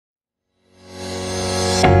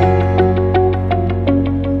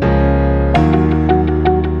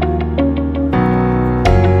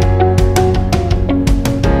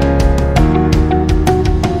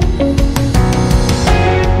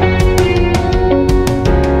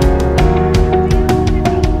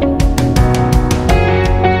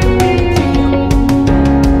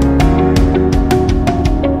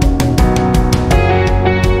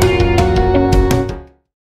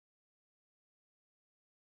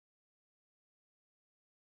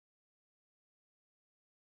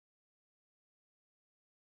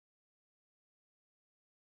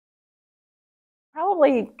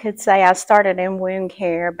Probably could say I started in wound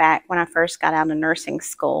care back when I first got out of nursing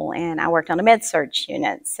school, and I worked on a med-surg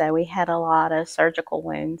unit. So we had a lot of surgical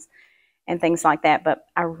wounds and things like that. But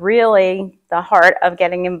the heart of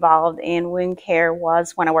getting involved in wound care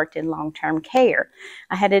was when I worked in long-term care.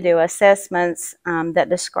 I had to do assessments that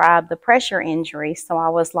described the pressure injury. So I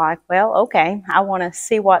was like, well, okay, I want to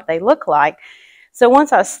see what they look like. So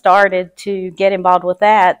once I started to get involved with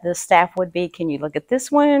that, the staff would be, can you look at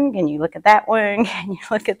this wound? Can you look at that wound? Can you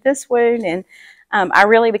look at this wound? And I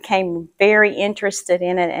really became very interested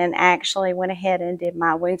in it and actually went ahead and did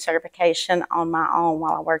my wound certification on my own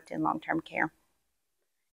while I worked in long-term care.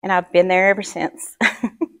 And I've been there ever since.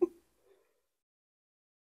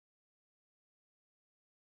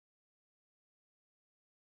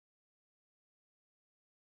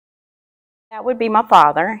 That would be my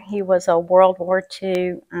father. He was a World War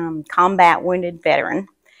II combat wounded veteran.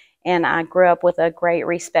 And I grew up with a great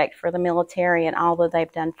respect for the military and all that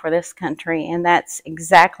they've done for this country. And that's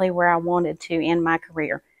exactly where I wanted to end my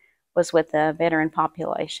career, was with the veteran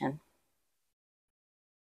population.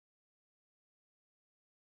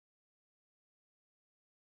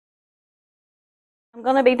 I'm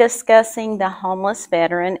going to be discussing the homeless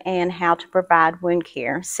veteran and how to provide wound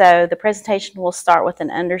care. So the presentation will start with an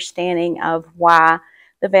understanding of why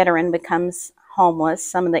the veteran becomes homeless,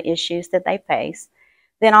 some of the issues that they face.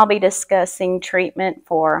 Then I'll be discussing treatment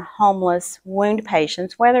for homeless wound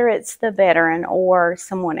patients, whether it's the veteran or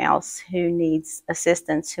someone else who needs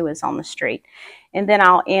assistance who is on the street. And then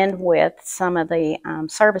I'll end with some of the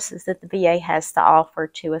services that the VA has to offer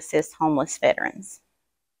to assist homeless veterans.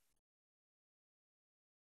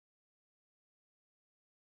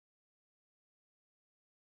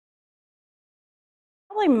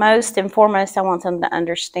 Probably most and foremost, I want them to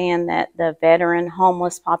understand that the veteran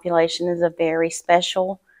homeless population is a very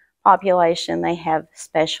special population. They have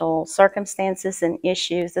special circumstances and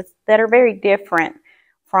issues that are very different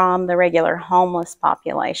from the regular homeless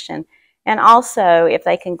population. And also, if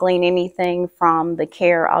they can glean anything from the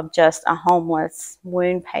care of just a homeless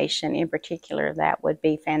wound patient in particular, that would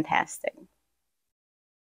be fantastic.